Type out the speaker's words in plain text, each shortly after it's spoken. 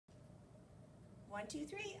1, 2,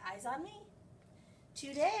 3, eyes on me.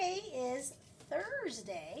 Today is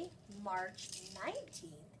Thursday, March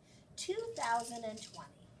 19th, 2020.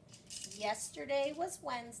 Yesterday was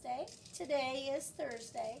Wednesday. Today is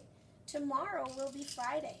Thursday. Tomorrow will be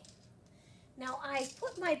Friday. Now, I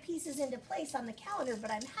put my pieces into place on the calendar,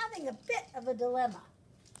 but I'm having a bit of a dilemma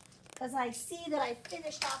because I see that I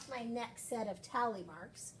finished off my next set of tally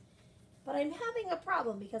marks, but I'm having a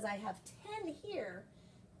problem because I have 10 here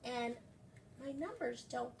and my numbers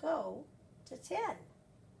don't go to 10.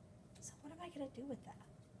 So what am I going to do with that?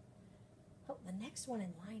 Oh, the next one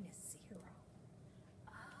in line is 0.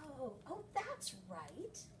 Oh, that's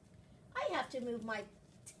right. I have to move my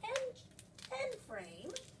 10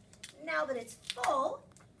 frame, now that it's full,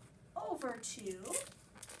 over to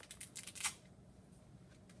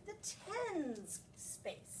the tens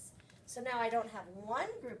space. So now I don't have one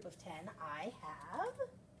group of 10, I have,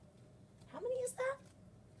 how many is that?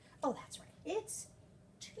 Oh, that's right, it's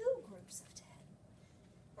 2 groups of 10.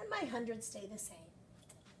 And my hundreds stay the same.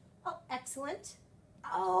 Oh, excellent.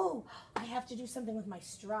 Oh, I have to do something with my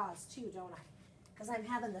straws too, don't I? Because I'm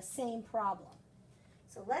having the same problem.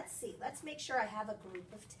 So let's see, let's make sure I have a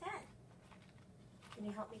group of 10. Can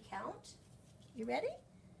you help me count? You ready?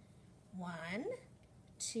 1,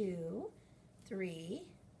 2, 3,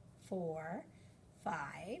 4,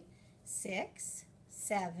 5, 6,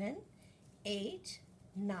 7, 8,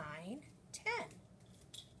 9, 10.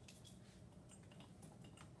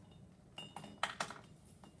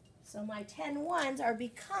 So my 10 ones are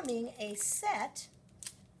becoming a set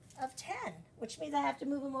of 10, which means I have to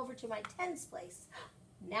move them over to my tens place.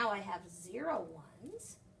 Now I have 0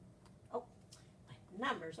 ones. Oh, my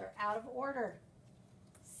numbers are out of order.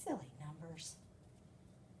 Silly numbers.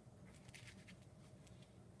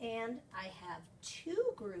 And I have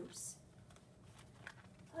 2 groups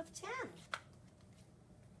of 10.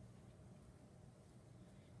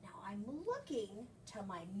 Now I'm looking to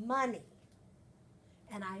my money.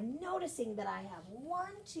 And I'm noticing that I have 1,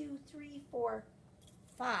 2, 3, 4,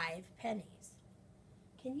 5 pennies.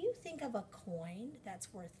 Can you think of a coin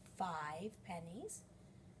that's worth 5 pennies?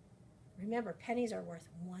 Remember, pennies are worth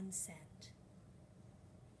 1 cent.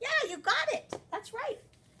 Yeah, you got it. That's right,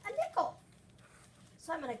 a nickel.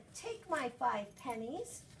 So I'm going to take my 5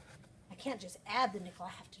 pennies. I can't just add the nickel. I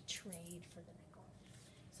have to trade for the nickel.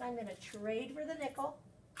 So I'm going to trade for the nickel.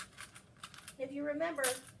 If you remember,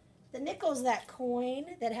 the nickel's that coin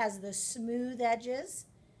that has the smooth edges,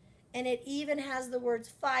 and it even has the words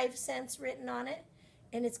 5 cents written on it,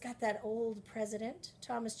 and it's got that old president,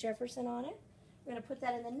 Thomas Jefferson, on it. We're going to put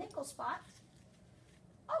that in the nickel spot.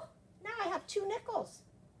 Oh, now I have 2 nickels.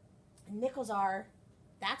 And nickels are,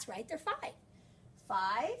 that's right, they're 5.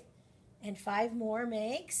 5 and 5 more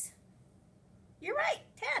makes, you're right,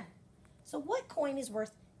 10. So what coin is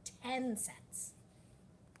worth 10 cents?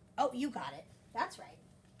 Oh, you got it. That's right.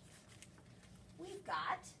 We've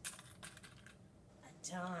got a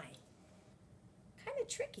dime. Kind of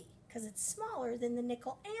tricky because it's smaller than the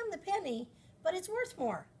nickel and the penny, but it's worth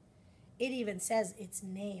more. It even says its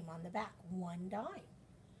name on the back, 1 dime.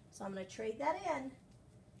 So I'm going to trade that in.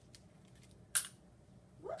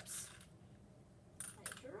 Whoops.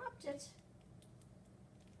 I dropped it.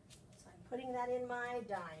 So I'm putting that in my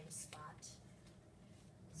dime spot.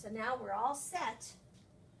 So now we're all set.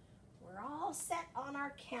 We're all set on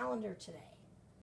our calendar today.